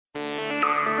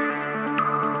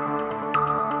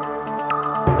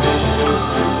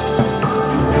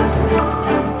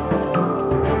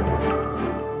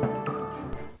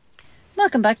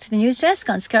Welcome back to the News Desk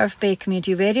on Scariff Bay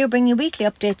Community Radio, bringing you weekly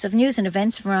updates of news and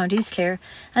events from around East Clare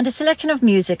and a selection of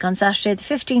music on Saturday the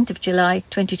 15th of July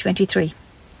 2023.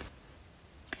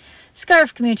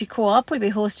 Scariff Community Co-op will be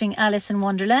hosting Alice in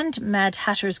Wonderland Mad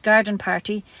Hatter's Garden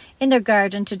Party in their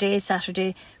garden today,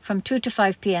 Saturday, from 2 to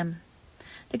 5 p.m.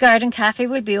 The garden cafe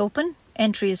will be open,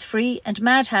 entry is free and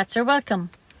Mad Hats are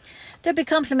welcome. There'll be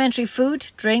complimentary food,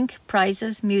 drink,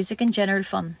 prizes, music and general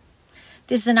fun.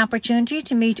 This is an opportunity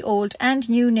to meet old and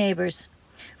new neighbours.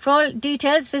 For all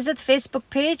details, visit the Facebook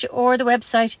page or the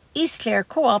website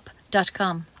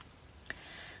eastclarecoop.com.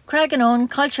 Craigenone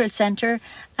Cultural Centre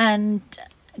and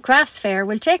Crafts Fair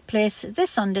will take place this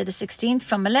Sunday the 16th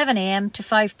from 11am to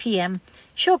 5pm,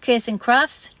 showcasing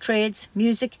crafts, trades,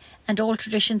 music and old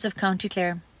traditions of County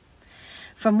Clare.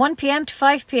 From 1pm to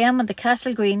 5pm on the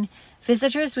Castle Green,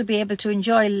 visitors will be able to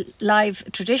enjoy live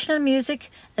traditional music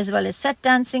as well as set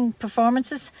dancing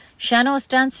performances, sean-nós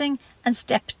dancing and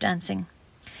step dancing.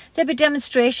 There'll be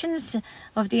demonstrations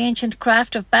of the ancient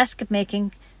craft of basket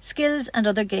making, skills and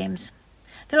other games.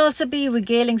 There'll also be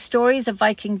regaling stories of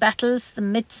Viking battles, the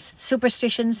myths,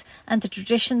 superstitions and the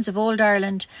traditions of old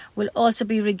Ireland will also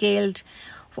be regaled,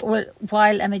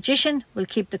 while a magician will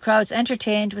keep the crowds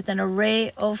entertained with an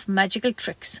array of magical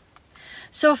tricks.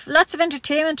 So lots of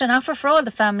entertainment and offer for all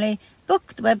the family.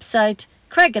 Book the website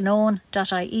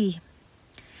craigenone.ie.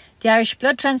 The Irish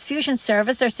Blood Transfusion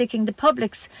Service are seeking the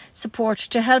public's support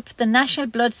to help the national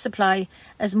blood supply,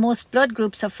 as most blood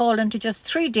groups have fallen to just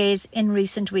 3 days in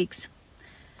recent weeks.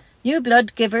 New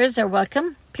blood givers are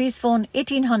welcome. Please phone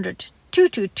 1800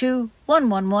 222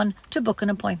 111 to book an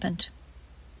appointment.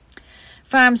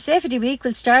 Farm Safety Week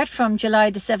will start from July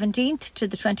the 17th to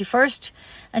the 21st,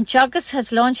 and Teagasc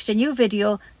has launched a new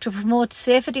video to promote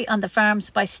safety on the farms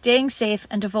by staying safe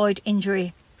and avoid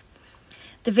injury.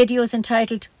 The video is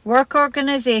entitled Work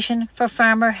Organisation for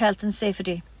Farmer Health and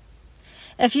Safety.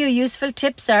 A few useful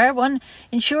tips are: 1.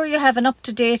 Ensure you have an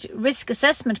up-to-date risk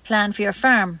assessment plan for your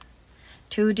farm.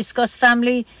 2. Discuss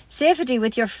safety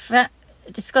with your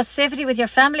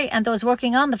family and those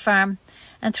working on the farm.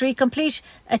 And 3. Complete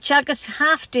a Teagasc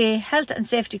half-day health and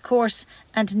safety course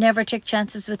and never take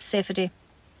chances with safety.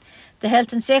 The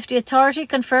Health and Safety Authority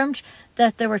confirmed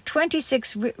that there were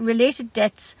 26 related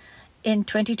deaths in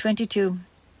 2022.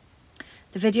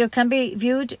 The video can be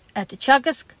viewed at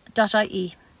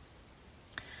teagasc.ie.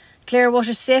 Clare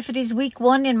Water Safety's Week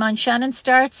 1 in Mount Shannon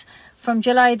starts from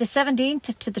July the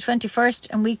 17th to the 21st,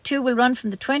 and Week 2 will run from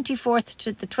the 24th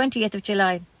to the 28th of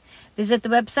July. Visit the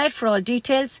website for all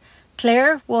details,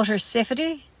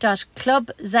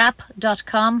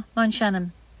 clarewatersafety.clubzap.com, Mount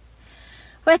Shannon.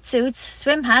 Wetsuits,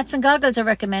 swim hats and goggles are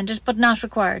recommended but not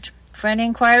required. For any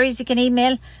inquiries you can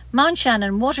email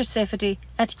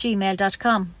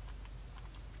mountshannonwatersafety@gmail.com.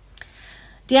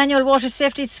 The annual water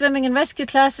safety swimming and rescue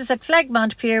classes at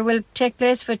Flagmount Pier will take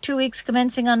place for 2 weeks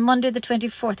commencing on Monday the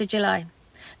 24th of July.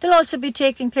 They'll also be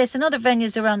taking place in other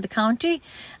venues around the county,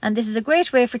 and this is a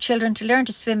great way for children to learn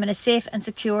to swim in a safe and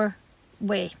secure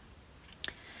way.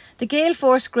 The Gale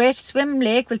Force Great Swim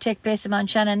Lake will take place in Mount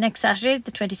Shannon next Saturday,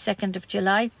 the 22nd of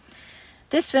July.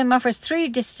 This swim offers 3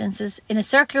 distances in a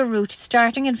circular route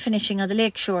starting and finishing on the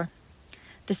lake shore.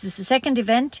 This is the second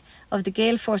event of the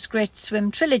Gale Force Great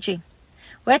Swim Trilogy.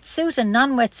 Wetsuit and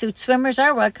non-wetsuit swimmers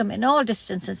are welcome in all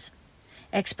distances.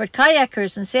 Expert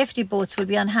kayakers and safety boats will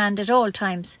be on hand at all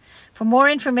times. For more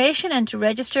information and to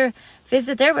register,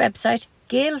 visit their website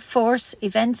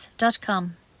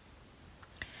galeforceevents.com.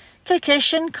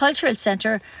 Kilkishen Cultural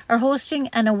Centre are hosting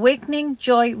an Awakening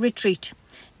Joy Retreat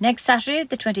next Saturday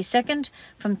the 22nd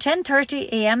from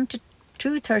 10:30am to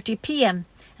 2:30pm,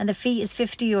 and the fee is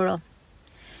 €50.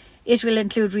 It will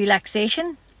include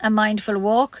relaxation, a mindful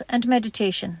walk and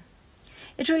meditation.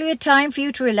 It will be a time for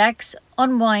you to relax,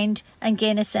 unwind and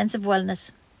gain a sense of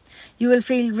wellness. You will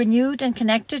feel renewed and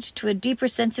connected to a deeper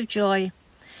sense of joy,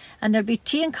 and there'll be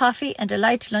tea and coffee and a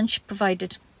light lunch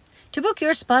provided. To book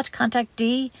your spot, contact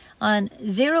Dee on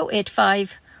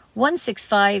 085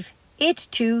 165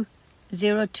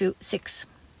 82026.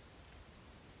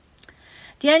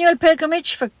 The annual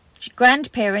pilgrimage for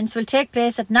grandparents will take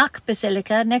place at Knock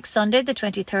Basilica next Sunday the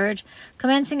 23rd,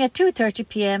 commencing at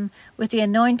 2:30pm with the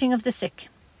anointing of the sick,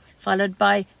 followed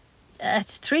by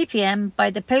at 3pm by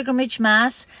the pilgrimage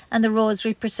mass and the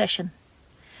rosary procession.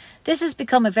 This has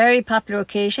become a very popular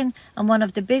occasion and one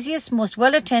of the busiest, most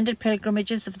well-attended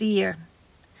pilgrimages of the year.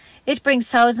 It brings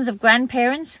thousands of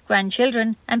grandparents,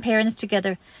 grandchildren and parents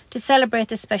together to celebrate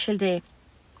this special day.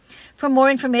 For more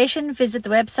information, visit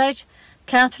the website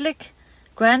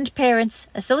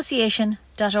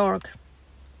catholicgrandparentsassociation.org.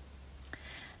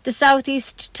 The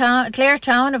southeast Clare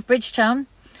town of Bridgetown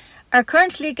are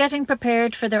currently getting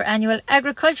prepared for their annual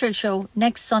agricultural show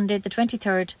next Sunday the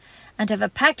 23rd and have a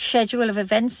packed schedule of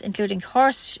events including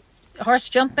horse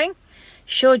jumping,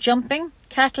 show jumping,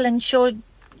 dog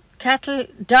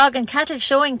and cattle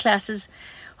showing classes,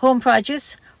 home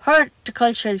produce,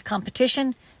 horticultural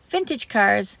competition, vintage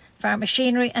cars, farm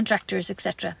machinery and tractors,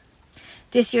 etc.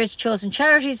 This year's chosen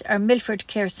charities are Milford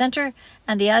Care Centre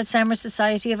and the Alzheimer's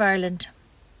Society of Ireland.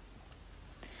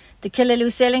 The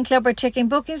Killaloo Sailing Club are taking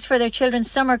bookings for their children's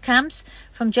summer camps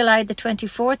from July the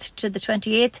 24th to the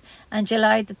 28th and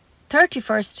July the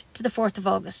 31st to the 4th of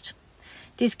August.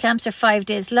 These camps are 5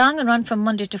 days long and run from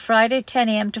Monday to Friday, 10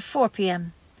 a.m. to 4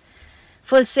 p.m.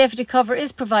 Full safety cover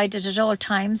is provided at all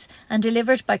times and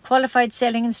delivered by qualified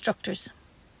sailing instructors.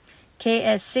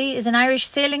 KSC is an Irish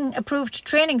sailing approved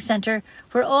training centre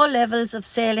where all levels of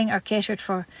sailing are catered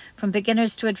for, from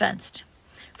beginners to advanced.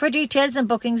 For details and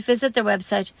bookings, visit their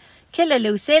website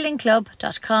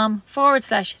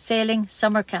killaloosailingclub.com/sailing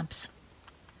summer camps.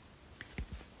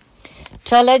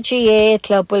 Tulla GAA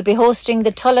Club will be hosting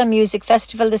the Tulla Music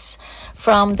Festival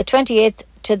from the 28th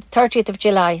to the 30th of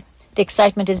July. The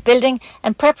excitement is building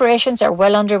and preparations are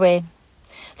well underway.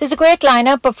 There's a great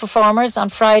lineup of performers. On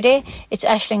Friday, it's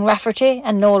Aisling Rafferty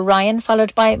and Noel Ryan,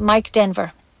 followed by Mike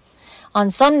Denver.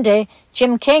 On Sunday,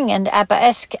 Jim King and Abba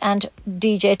Esk and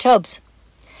DJ Tubbs.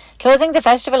 Closing the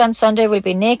festival on Sunday will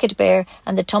be Naked Bear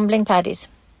and the Tumbling Paddies.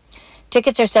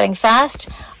 Tickets are selling fast.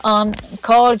 On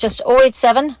call just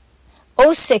 087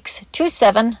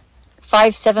 0627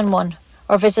 571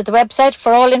 or visit the website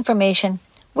for all information,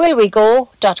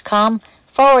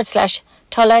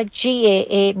 willwego.com/Tulla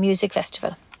GAA Music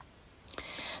Festival.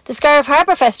 The Scariff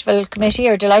Harbour Festival Committee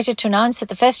are delighted to announce that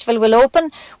the festival will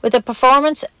open with a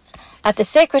performance at the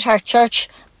Sacred Heart Church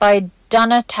by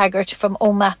Donna Taggart from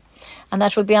Omagh, and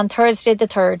that will be on Thursday the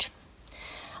 3rd.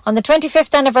 On the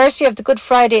 25th anniversary of the Good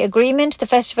Friday Agreement, the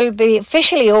festival will be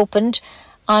officially opened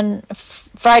on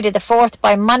Friday the 4th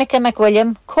by Monica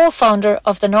McWilliam, co-founder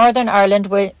of the Northern Ireland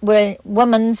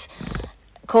Women's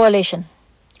Coalition.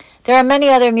 There are many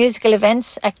other musical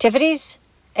events, activities,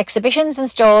 exhibitions and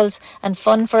stalls, and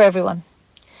fun for everyone.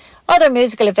 Other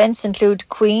musical events include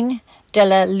Queen,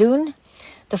 Della Lune,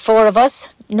 The Four of Us,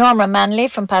 Norma Manley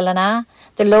from Pallana,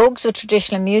 The Logues with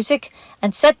traditional music,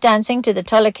 and set dancing to the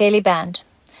Tulla Cayley Band.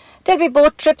 There'll be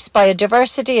boat trips,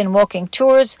 biodiversity and walking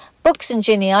tours, books and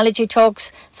genealogy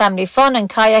talks, family fun and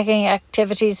kayaking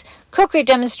activities, cookery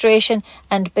demonstration,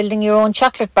 and building your own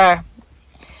chocolate bar.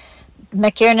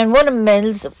 McKiernan Woolen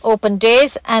Mills open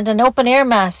days and an open air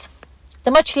mass.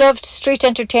 The much-loved street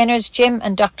entertainers Jim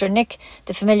and Dr. Nick,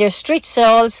 the familiar street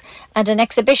stalls, and an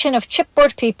exhibition of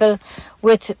chipboard people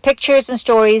with pictures and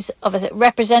stories of a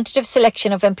representative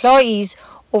selection of employees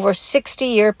over a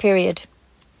 60-year period.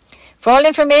 For all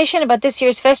information about this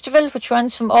year's festival, which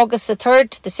runs from August the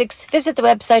 3rd to the 6th, visit the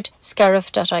website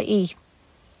scariff.ie.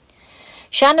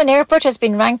 Shannon Airport has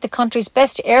been ranked the country's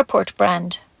best airport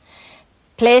brand,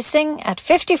 placing at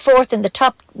 54th in the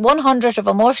top 100 of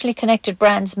emotionally connected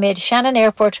brands, made Shannon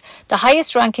Airport the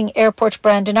highest ranking airport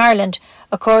brand in Ireland,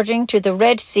 according to the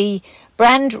Red Sea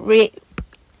Brand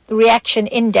Reaction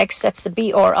Index, that's the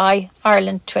BRI,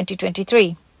 Ireland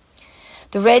 2023.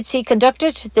 The Red Sea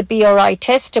conducted the BRI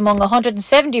test among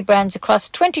 170 brands across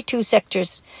 22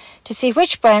 sectors to see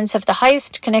which brands have the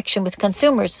highest connection with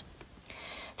consumers.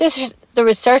 The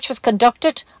research was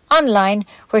conducted online,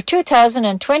 where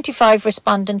 2,025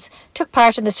 respondents took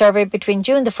part in the survey between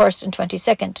June the 1st and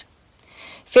 22nd.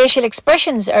 Facial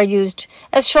expressions are used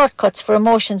as shortcuts for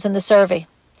emotions in the survey.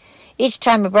 Each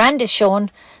time a brand is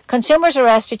shown, consumers are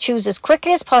asked to choose as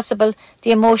quickly as possible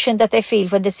the emotion that they feel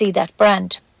when they see that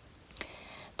brand.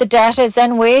 The data is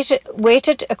then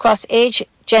weighted across age,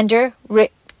 gender,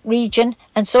 region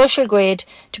and social grade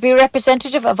to be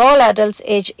representative of all adults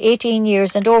aged 18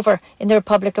 years and over in the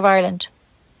Republic of Ireland.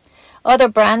 Other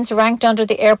brands ranked under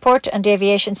the airport and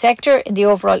aviation sector in the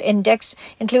overall index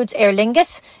includes Aer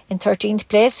Lingus in 13th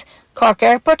place, Cork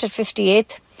Airport at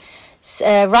 58th,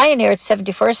 Ryanair at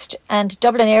 71st and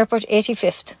Dublin Airport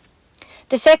 85th.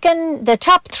 The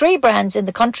top three brands in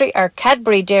the country are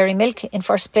Cadbury Dairy Milk in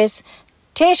first place,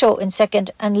 Tato in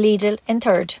second and Lidl in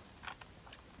third.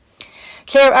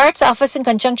 Clare Arts Office, in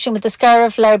conjunction with the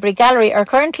Scariff Library Gallery, are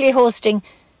currently hosting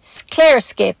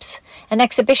Clarescapes, an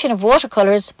exhibition of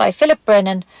watercolours by Philip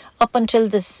Brennan up until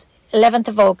the 11th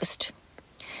of August.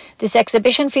 This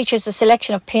exhibition features a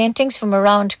selection of paintings from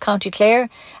around County Clare,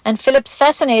 and Philip's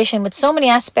fascination with so many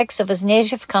aspects of his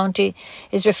native county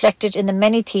is reflected in the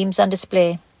many themes on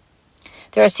display.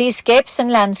 There are seascapes and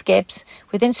landscapes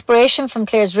with inspiration from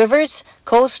Clare's rivers,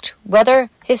 coast, weather,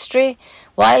 history,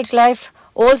 wildlife,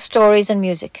 old stories and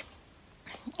music.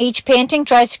 Each painting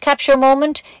tries to capture a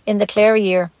moment in the Clare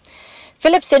year.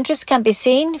 Philip's interest can be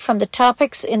seen from the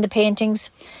topics in the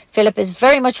paintings. Philip is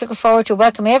very much looking forward to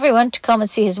welcoming everyone to come and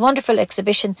see his wonderful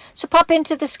exhibition, so pop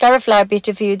into the Scariff Library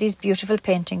to view these beautiful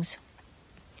paintings.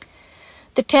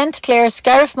 The 10th Clare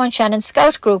Scariff Monshannon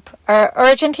Scout Group are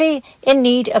urgently in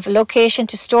need of a location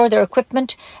to store their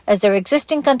equipment as their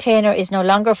existing container is no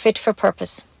longer fit for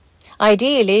purpose.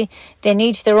 Ideally, they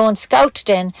need their own scout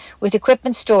den with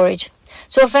equipment storage,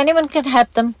 so if anyone can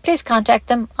help them, please contact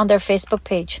them on their Facebook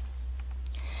page.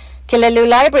 Killaloe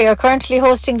Library are currently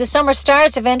hosting the Summer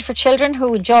Stars event for children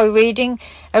who enjoy reading,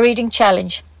 a reading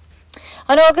challenge.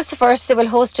 On August the 1st, they will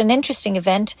host an interesting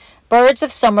event, Birds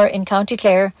of Summer in County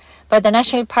Clare, by the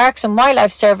National Parks and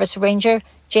Wildlife Service Ranger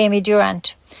Jamie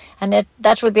Durant, and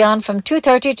that will be on from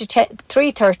 2:30 to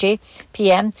 3:30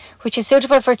 p.m, which is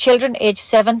suitable for children aged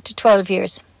 7 to 12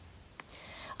 years.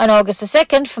 On August the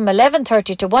 2nd, from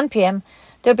 11:30 to 1 p.m,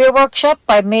 there will be a workshop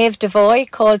by Maeve Devoy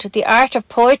called The Art of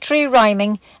Poetry,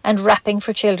 Rhyming and Rapping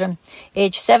for Children,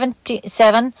 aged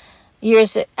 7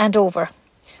 years and over.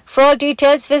 For all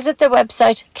details, visit the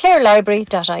website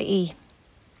clarelibrary.ie.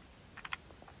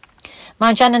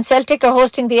 Monshannon Celtic are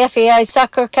hosting the FAI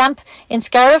soccer camp in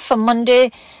Scariff from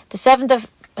Monday the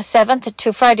 7th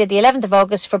to Friday the 11th of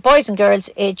August for boys and girls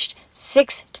aged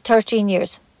 6 to 13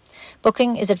 years.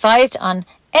 Booking is advised on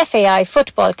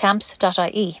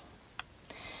faifootballcamps.ie.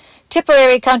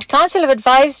 Tipperary County Council have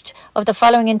advised of the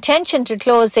following intention to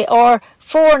close the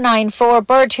R494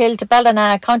 Bird Hill to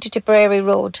Ballina County Tipperary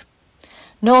Road.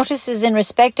 Notice is in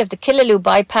respect of the Killaloe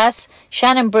Bypass,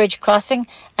 Shannon Bridge Crossing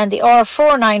and the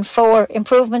R494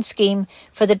 improvement scheme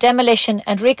for the demolition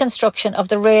and reconstruction of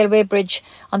the railway bridge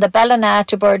on the Ballina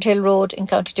to Bird Hill Road in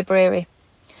County Tipperary.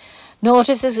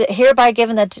 Notice is hereby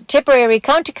given that Tipperary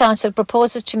County Council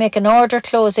proposes to make an order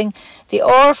closing the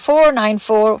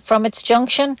R494 from its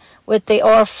junction with the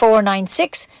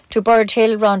R496 to Bird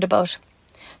Hill roundabout.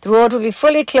 The road will be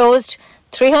fully closed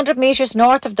 300 metres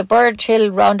north of the Bird Hill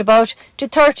roundabout to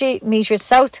 30 metres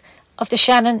south of the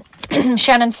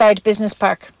Shannonside Business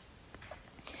Park.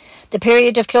 The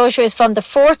period of closure is from the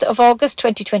 4th of August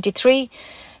 2023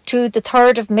 to the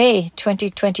 3rd of May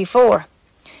 2024.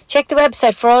 Check the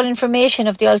website for all information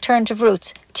of the alternative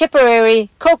routes,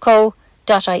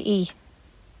 tipperarycoco.ie.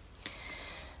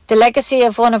 The legacy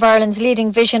of one of Ireland's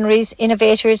leading visionaries,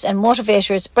 innovators and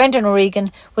motivators, Brendan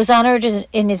O'Regan, was honoured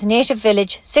in his native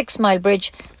village, 6 Mile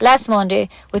Bridge, last Monday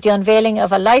with the unveiling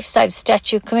of a life-size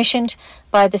statue commissioned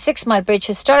by the 6 Mile Bridge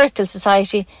Historical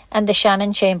Society and the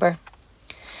Shannon Chamber.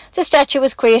 The statue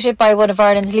was created by one of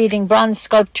Ireland's leading bronze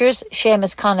sculptors,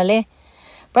 Seamus Connolly.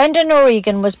 Brendan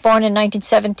O'Regan was born in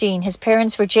 1917. His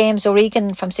parents were James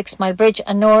O'Regan from 6 Mile Bridge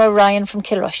and Nora Ryan from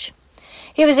Kilrush.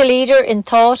 He was a leader in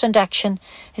thought and action.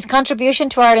 His contribution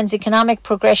to Ireland's economic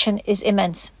progression is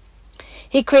immense.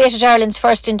 He created Ireland's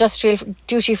first industrial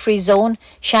duty-free zone,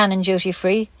 Shannon Duty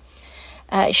Free,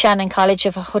 Shannon College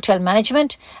of Hotel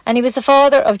Management, and he was the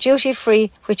father of Duty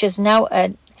Free, which is now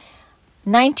a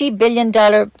 $90 billion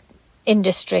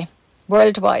industry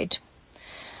worldwide.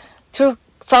 Through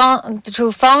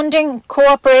founding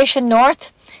Cooperation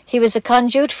North, he was a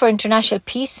conduit for international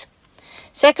peace.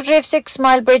 Secretary of 6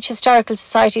 Mile Bridge Historical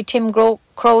Society Tim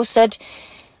Crowe said,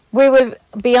 "We will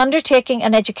be undertaking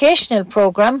an educational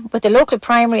programme with the local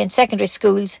primary and secondary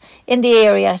schools in the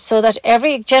area so that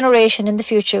every generation in the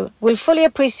future will fully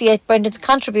appreciate Brendan's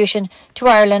contribution to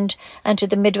Ireland and to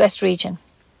the Midwest region.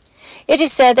 It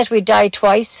is said that we die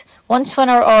twice, once when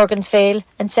our organs fail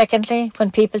and secondly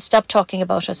when people stop talking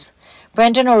about us.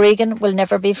 Brendan O'Regan will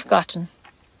never be forgotten."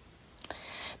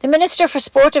 The Minister for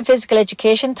Sport and Physical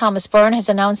Education, Thomas Byrne, has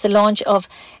announced the launch of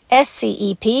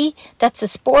SCEP, that's the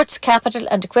Sports Capital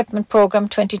and Equipment Programme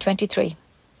 2023.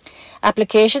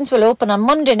 Applications will open on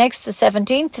Monday next, the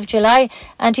 17th of July,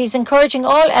 and he's encouraging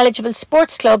all eligible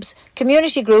sports clubs,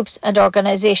 community groups and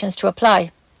organisations to apply.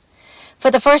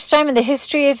 For the first time in the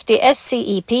history of the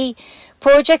SCEP,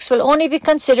 projects will only be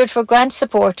considered for grant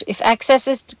support if access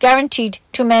is guaranteed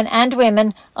to men and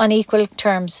women on equal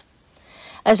terms.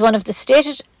 As one of the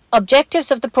stated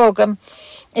objectives of the programme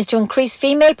is to increase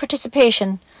female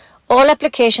participation, all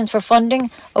applications for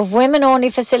funding of women-only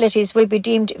facilities will be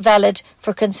deemed valid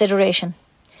for consideration.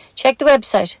 Check the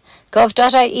website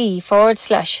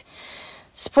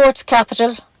gov.ie/sports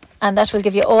capital and that will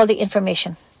give you all the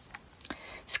information.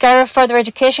 Scariff Further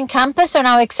Education Campus are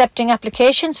now accepting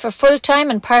applications for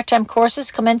full-time and part-time courses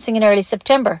commencing in early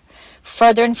September. For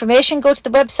further information, go to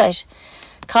the website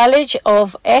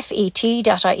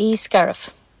collegeoffet.ie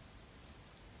Scariff.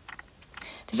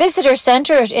 The Visitor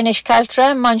Centre at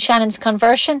Inishcaltra, Monshannon's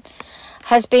conversion,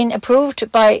 has been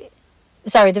approved by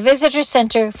The visitor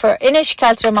centre for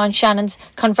Inishcaltramon Shannon's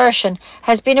conversion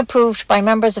has been approved by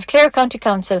members of Clare County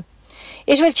Council.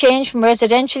 It will change from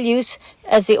residential use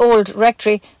as the old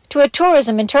rectory to a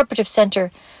tourism interpretive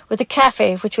centre with a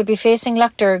cafe which will be facing Lough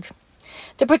Derg.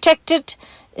 The protected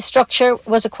structure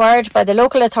was acquired by the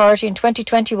local authority in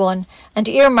 2021 and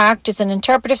earmarked as an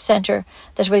interpretive centre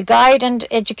that will guide and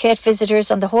educate visitors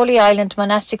on the Holy Island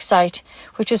monastic site,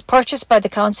 which was purchased by the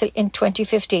council in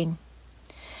 2015.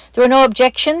 There were no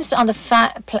objections on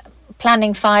the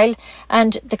planning file,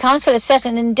 and the council has set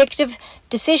an indicative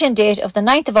decision date of the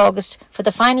 9th of August for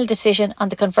the final decision on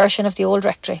the conversion of the old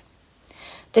rectory.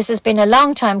 This has been a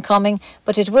long time coming,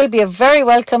 but it will be a very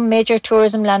welcome major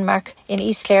tourism landmark in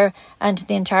East Clare and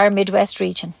the entire Midwest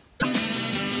region.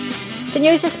 The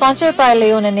news is sponsored by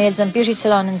Leona Nails and Beauty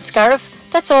Salon in Scariff.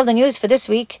 That's all the news for this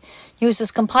week. News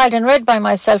was compiled and read by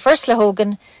myself, Ursula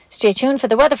Hogan. Stay tuned for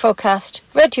the weather forecast,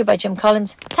 read to you by Jim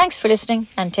Collins. Thanks for listening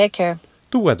and take care.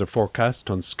 The weather forecast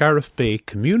on Scariff Bay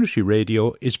Community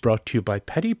Radio is brought to you by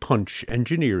Paddy Punch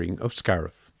Engineering of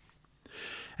Scariff.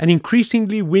 An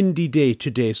increasingly windy day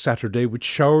today, Saturday, with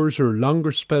showers or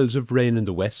longer spells of rain in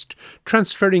the west,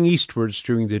 transferring eastwards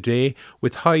during the day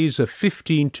with highs of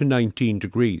 15 to 19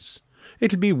 degrees.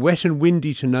 It'll be wet and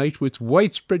windy tonight with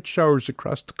widespread showers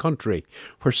across the country,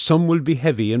 where some will be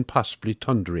heavy and possibly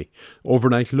thundery.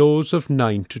 Overnight lows of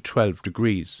 9 to 12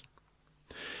 degrees.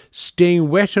 Staying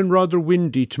wet and rather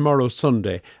windy tomorrow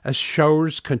Sunday as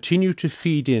showers continue to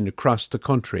feed in across the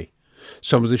country.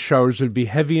 Some of the showers will be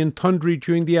heavy and thundery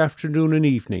during the afternoon and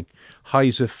evening,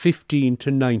 highs of 15 to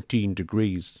 19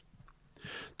 degrees.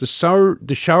 The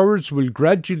showers will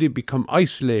gradually become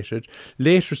isolated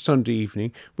later Sunday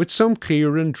evening, with some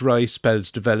clear and dry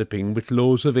spells developing with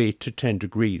lows of 8 to 10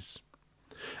 degrees.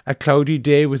 A cloudy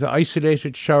day with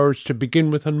isolated showers to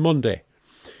begin with on Monday.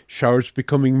 Showers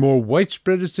becoming more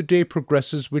widespread as the day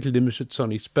progresses with limited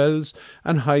sunny spells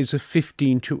and highs of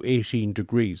 15 to 18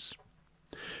 degrees.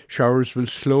 Showers will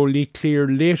slowly clear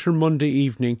later Monday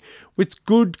evening with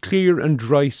good, clear and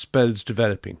dry spells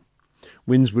developing.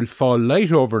 Winds will fall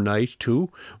light overnight too,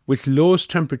 with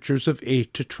lowest temperatures of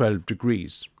 8 to 12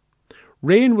 degrees.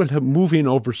 Rain will move in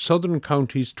over southern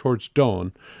counties towards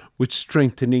dawn with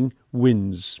strengthening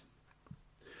winds.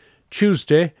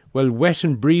 Tuesday, wet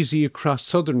and breezy across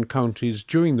southern counties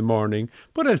during the morning,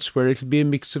 but elsewhere it'll be a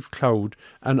mix of cloud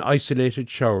and isolated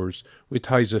showers with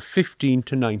highs of 15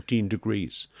 to 19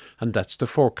 degrees. And that's the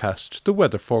forecast. The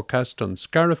weather forecast on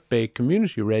Scariff Bay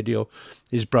Community Radio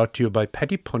is brought to you by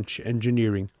Paddy Punch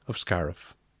Engineering of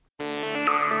Scariff.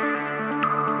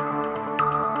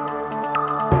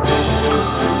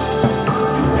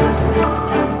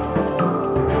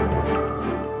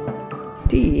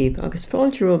 Díobh agus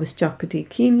fáilte roimhas deachtaí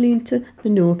cínlínta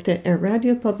na nuachta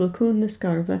Radio Pobal Cún na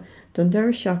Scarva don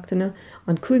deir seachtaina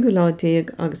an 15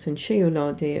 agus an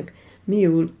 16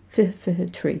 míúil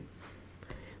 53.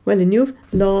 Well, inniuh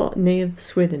lá néamh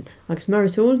Sweden agus mar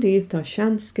is óldíobh tá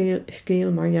sean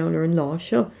scéal mar gheallar an lá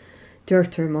seo.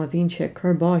 Deirtar má bhíonn sé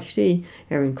churbáistí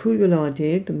an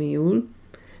 15 do míúil,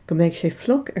 go mbeidh sé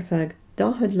fluch feadh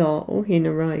 10 lá ó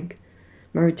hína raig,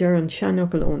 mar deir an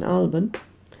seanachal ón Alban.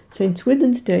 St.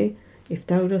 Swithin's Day, if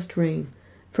thou dost reign,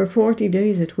 for 40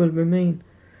 days it will remain.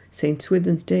 St.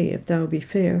 Swithin's Day, if thou be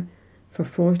fair, for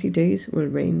 40 days will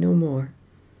reign no more.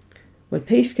 Well,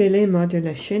 peisce le maidir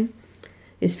leis sin,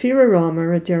 is fear a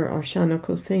ramar a deir ar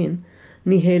seanachal féin,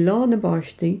 ní hé lá na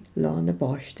báistí,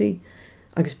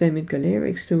 agus beimid go léir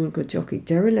ag súil go jochaí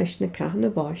deir leis na ceathan na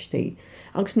báistí,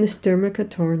 agus na stirmacha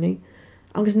tornaí,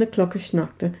 agus na clocha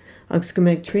sneachta, agus go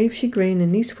mbeidh tréimh si grain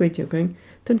in níos fuideagain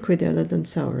don cuid eile don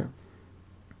saora.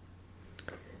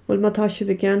 Well, má tá si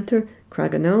bh geantar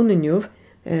Craganán inniuh,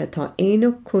 tá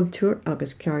éanach cultúr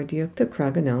agus ceardaíochta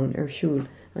Craganán ar siúl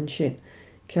an sin.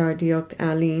 Ceardaíocht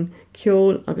alín,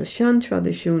 ceol agus sean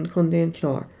tradiisiún chun déon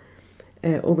chlár.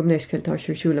 Ógam neisceil tá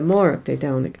siúr siúla mórach é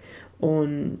damhnaigh ó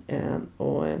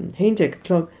 11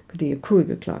 clog go dtí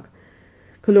 5 clog.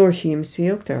 Colóir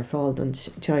siamsaíocht ar fáil don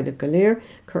teide go léir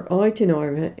chur áit in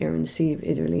áirithe ar an suíomh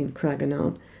idirlín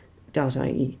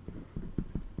Craganán.ie.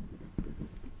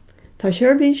 Tá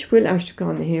seirbhís bhfuil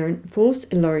aisteachán na hÉireann fós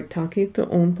i lorg takeíochta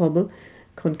ón pobal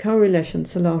chun cabhair leis an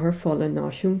sa láthair fola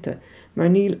náisiúnta, mar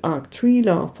níl ach 3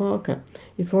 lá fáca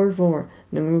I bhformhór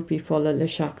na ngrúpaí fola le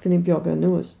seachtainna beaga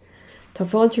nuas. Tá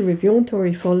fáilte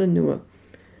ribhiúntóirí fola nua,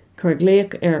 chur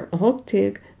gléach ar a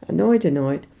thugtaigh a náid,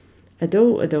 a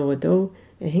dó,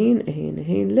 a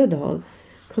héin ledáil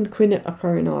chun cuine a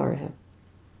chur in áirithe.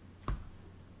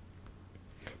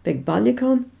 Beidh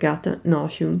bailíocán gata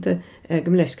náisiúnta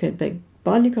go mleisceil beidh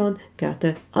bailachán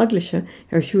gata aglaise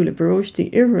siúla bróistí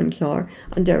iarún chlár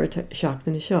an deire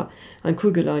seachtainna seo, an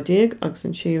 15 agus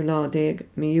an 16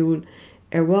 míúil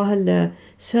wathe le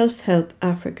Self-Help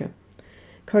Africa.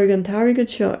 Chuir an tarigad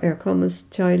seo cumas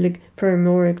teilig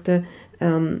fermóireachta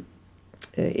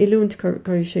ilúnt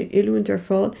chuir sé ilúnt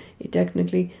fáil I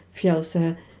technically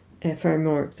fialsathe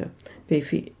fermóireachta. Bheith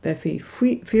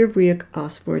fíormhaíoch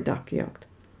as fuair daciacht.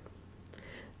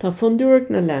 Tá fundúireach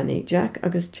na leanaí Jack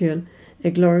agus Jill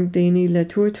ag glór daoine le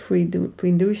tuairt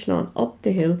faoin dúshlán up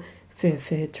the hill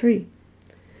 53.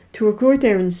 Tuair cuairt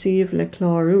ar an siomh le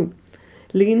chlárú.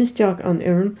 Líon isteach an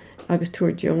iarm agus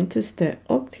tuair deontas de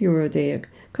 €8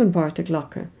 chun báirte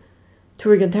ghlacha.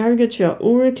 Tuair an targad seo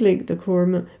uair lig de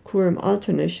cuairm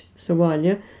altanis sa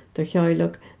bhaile do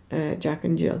cheadhlach Jack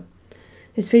and Jill.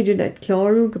 Is féidir le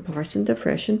chlárú go pásanta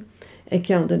freisin ag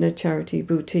ceann na charity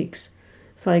boutiques.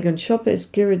 Feig an siopa is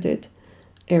giradid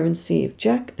ar an siomh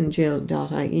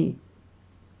jackandjill.ie.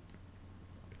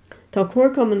 Tá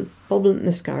cuaircumann pobal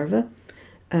na Scarva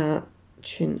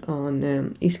sin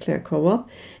an East Clare Co-op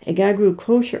ag agrú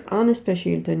cóisiir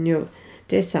anspéisialta nniu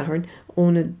dé sathar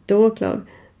óna 2 go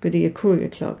dtí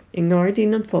 5 I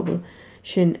ngáirdín an phobal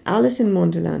sin Alice in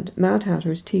Wonderland Mad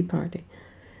Hatter's Tea Party.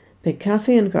 Be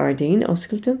cafe an Gardín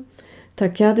oscailta, tá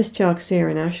cead isteach sé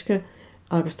an aisce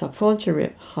agus tá fáilte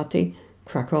rith hataí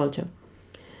crackáilte.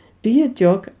 Bí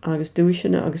deog agus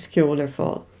dúiseanna agus ceol ar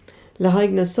fáil. Le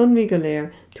haig na sunmí go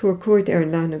léir tuair cuairt ar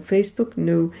an leanúg Facebook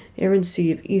nó ar an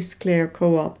siomh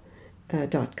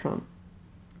eastclarecoop.com.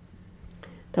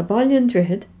 Tá bailíonn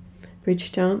droichead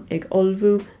Bridgetown ag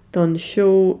olbhú don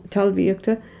seo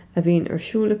talmhaíochta a bhíonn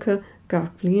arsúlacha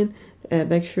gach bliain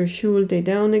beidh siúil dé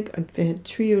domhanig an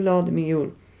 23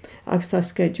 míúil agus tá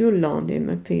scéadúil lán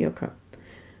éimeachtaíocha.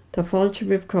 Tá fáilte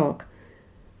ribh crách.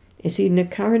 Is iad na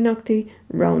carnachtaí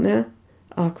Rona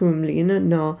acuim líana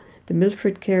ná the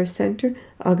Milford Care Centre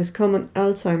agus Common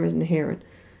Alzheimer's na Héireann.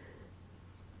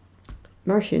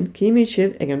 Mar sin, cíimiid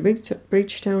sibh ag an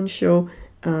Bridgetown show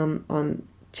an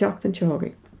teachtain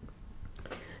teagaí.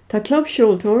 Tá club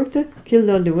seoltóireachta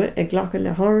Kildá Lua ag ghlacha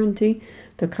le háirití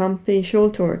do campaign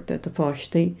seoltóireachta do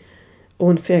fáistí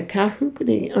ón 4 go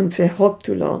dtí an 8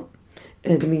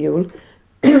 de míúil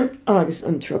agus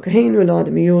an 3 de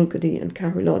míúil go dtí an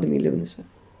 4 mí lúnasa.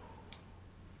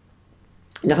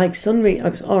 Le haig sunraí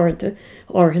agus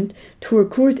áirithint tuair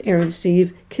cuairt ar an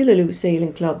siomh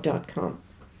killaloosailingclub.com.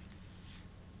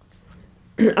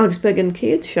 Agus beag an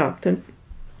céad seachtain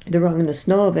de rangan na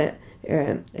snábheith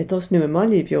dos nu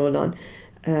mailí bheolán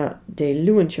dé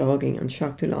luanseáging an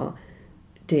 7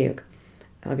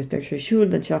 agus beag sé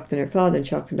siúil an seachtain ar fád an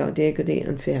 7 go dtí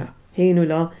an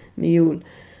 1 míúil.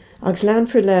 Agus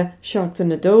leanfir le seachtain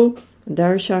na dó an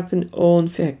deir seachtain ón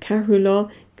 4 go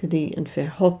dtí an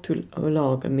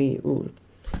 8 míúil.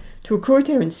 Tuair cuairt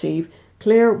ar an siomh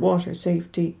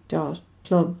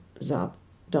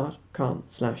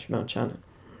clarewatersafety.clubzap.com/Mount Shannon.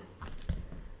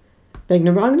 Beag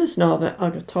na rangna snábha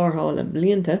agus tarthála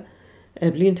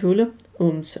bliantúla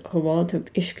thuháilteacht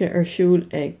isce ar siúil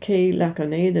ag cé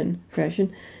lecanéidean freisin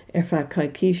ar feadh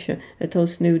caicíise atá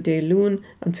snú dé luan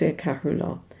an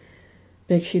 4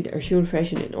 Beag siad ar siúil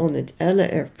freisin in ónid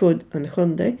eile ar fud an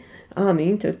chundaí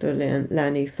amíonteach do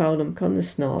leanaí fálam chun na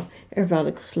snáb ar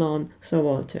bhealach sláán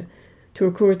sábháilte.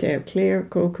 Tuair cuairt ar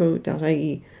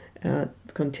clarecoco.ie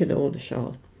chun tuile óla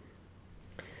seáil.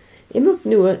 Imeach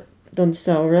nua don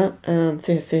saora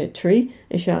 53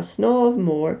 is se snáb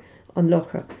mór an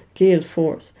locha Gael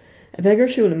Force a bheith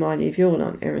arsúla mailí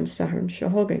bheolán ar an Sathar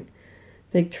Ursula Hogan.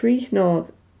 Beag 3 náb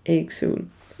éagsúil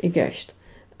I gceist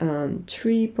an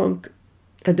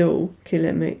 3.2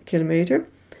 kilometer,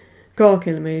 2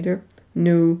 kilometer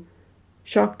nó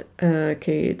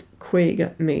 750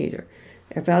 méter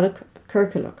ar bhealach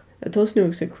Kirkleach a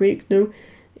tosnúg sa críoc nó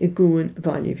I gúin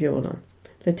bhailí bheolán.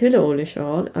 Le tuile óla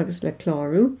seáil agus le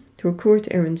chlárú tuair cuairt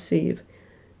ar an siomh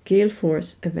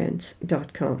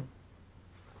gaelforceevents.com.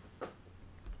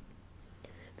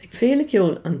 Beag féle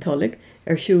ceol an tollaigh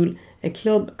ar siúil ag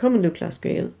club Cumann Clas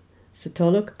Gael sa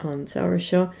tollaigh an saoir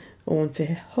seo ón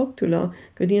 8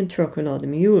 go dtí an 3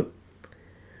 míúil.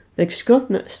 Beag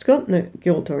scotna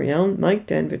geoltóir ann Mike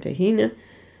Denver de híine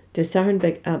de saharn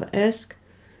beag Abba Esk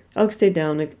agus dé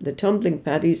domhanig the Tumbling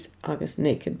Paddies agus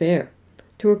Naked Bear.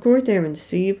 Tuair cuairt ar an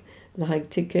siomh le haig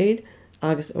ticéad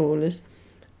agus ólas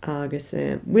agus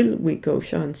will we go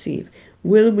seo an siomh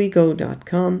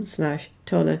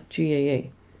willwego.com/tulla.gaa.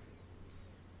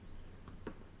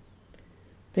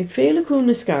 Beag féle cún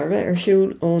na Scarva ar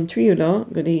siúil ón 3 go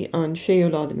dtí an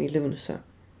 6 mí lúnasa.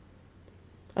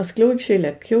 As glóigh sé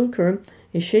le ceolcurm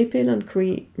is sépéil an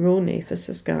crí rónéfas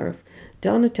sa Scarf,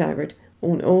 Donna Taggart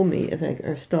ón ómí a bheith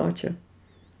ar státe.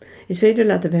 Is féidir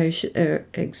leat a bheith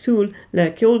ag súil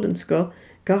le ceoldan sco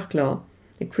gach lá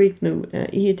I críicnú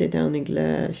iad danig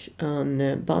le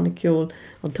an banna ceol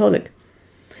an tolig.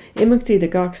 Imachtaí de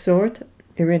gach sort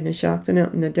I rinne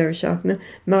seachtainna na deir seachtainna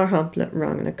mar hampla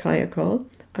rang na caiacáil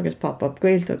agus pop-up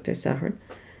gaeltacht é saharn.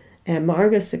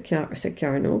 Margus sa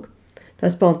cearnóg, tá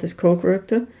spantas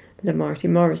cócroachta le Marty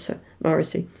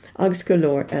Morrissey agus go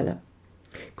leor eile.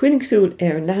 Cuinig súil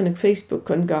ar lehanach Facebook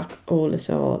chun gach ólas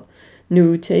áil,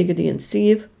 nó tégadí an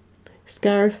siomh,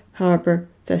 Scarf Harbour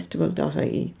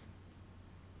Festival.ie.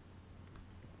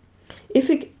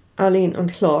 Ifig alín an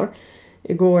chlár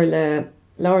I gcóir le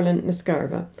Leirlin na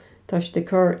Scarva, tá si de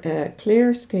chur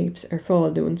clearscapes ar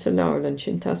fáil dún sa Leirlin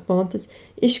sin tá spantas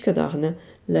iscadachna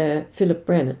le Philip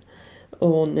Brennan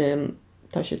ón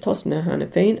tá si tosna hana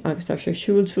féin agus tá si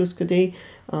siúlsfús go dé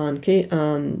an 10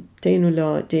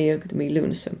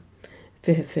 lúnasa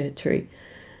 2023.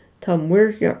 Tá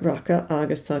muirracha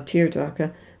agus tá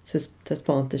tíordracha sa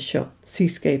spantas seo,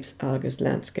 seascapes agus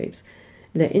landscapes.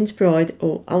 Le inspiraid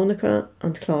ó Aunacha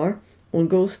an chlár, ón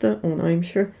Gósta, ón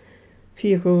Aimsir,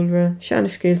 Fiachólra,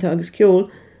 Seaniscéalta agus ceol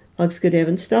agus go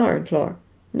Devon Star an chlár,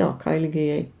 ná Cailingí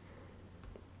é.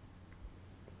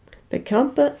 Be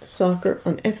campa soccer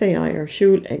an FAI ar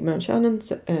siúl ag Manshannon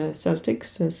Celtics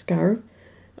sa Scarf,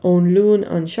 ón lún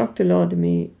an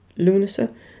 17 lúnasa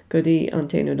go dtí an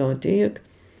 10.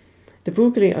 De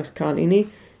bhúcailí agus cálíní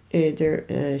idir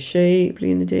 6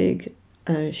 bliana déag,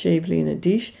 6 bliana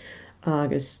díis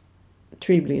agus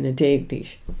 3 bliana déag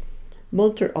díis.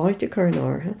 Multar áite chur an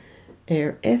átha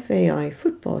ar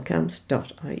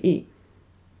faifootballcamps.ie.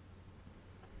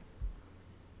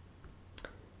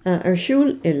 Ar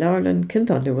siúl I Leirlin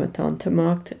Kildalua tá an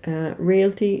tamacht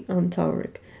Realty an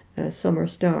Táirg Summer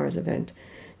Stars event.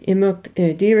 Imacht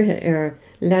díirithe ar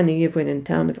leanaí a bhain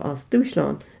tanmh as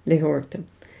dúsláán le thuirta.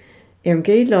 Ar an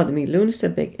géad ládamí lúnasa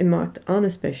beag imacht anna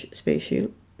spéisiúil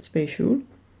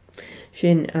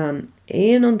sin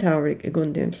éon an táirg a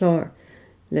gcuid an chlár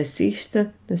le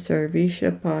síste na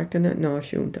seirbhíse páirceanna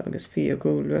náisiúnta agus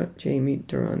fiagóilre Jamie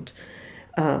Durant.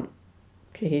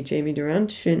 Jamie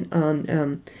Durant sin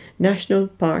an National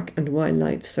Park and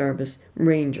Wildlife Service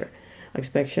Ranger.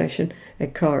 Expect sin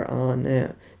ag car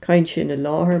an caint sin a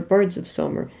láthair Birds of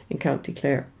Summer in County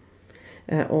Clare.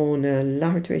 Ón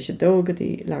lehartréise 2 go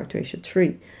dtí lehartréise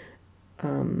 3.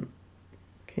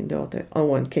 Cén dáta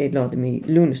áhain céad ládamí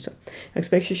lúnasa.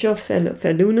 Expect seo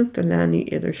fellúnach do leanaí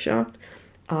idir 7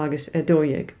 agus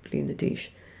 12 bliana díis.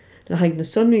 Le haig na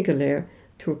sunraí go léir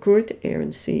túair cuairt ar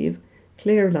an siomh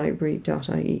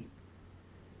clearlibrary.ie.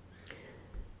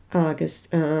 Agus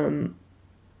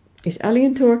is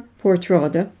alíontóir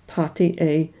Portráda Patty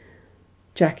é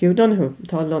Jackie O'Donoghue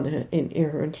tá lonathe in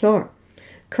iarthar an chlár.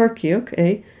 Kirkioch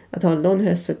é atá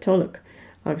lonathe sa tulach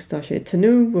agus tá sé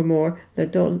tanú go mór le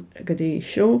dul go dtí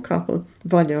seo capal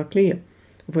bhaile lia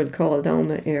bhfuil cáil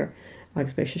dána ar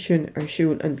agus be sin ar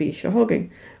siúil an Ursula Hogan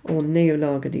ón 9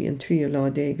 go dtí an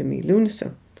 13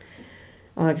 lúnasa.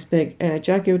 Agus beag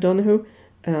Jackie O'Donoghue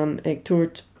ag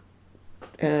tuairt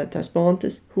tá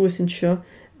spantas thuas an seo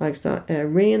agus tá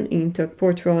réon ionach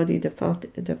portrádaí de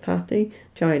fataí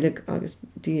teaghlaigh agus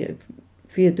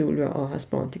fiadúlra á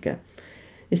spántaige.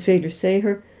 Is féidir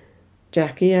séthar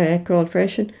Jackie a eáil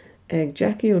freisin ag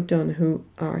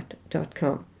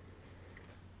JackieO'Donoghue.art.com.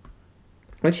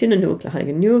 Well sin an nuach le haig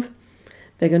an nuamh,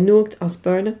 beag an nuacht as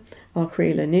burna á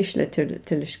chréile níos le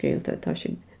tuiliscéalta tá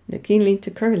sin na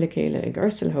cínlínta chur le chéile ag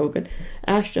Ursula Hogan,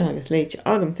 Astra agus léite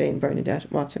agam féin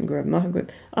Bernadette Watson go raibh maithagúib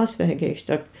as bheith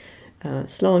géisteach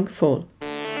slán go fóil.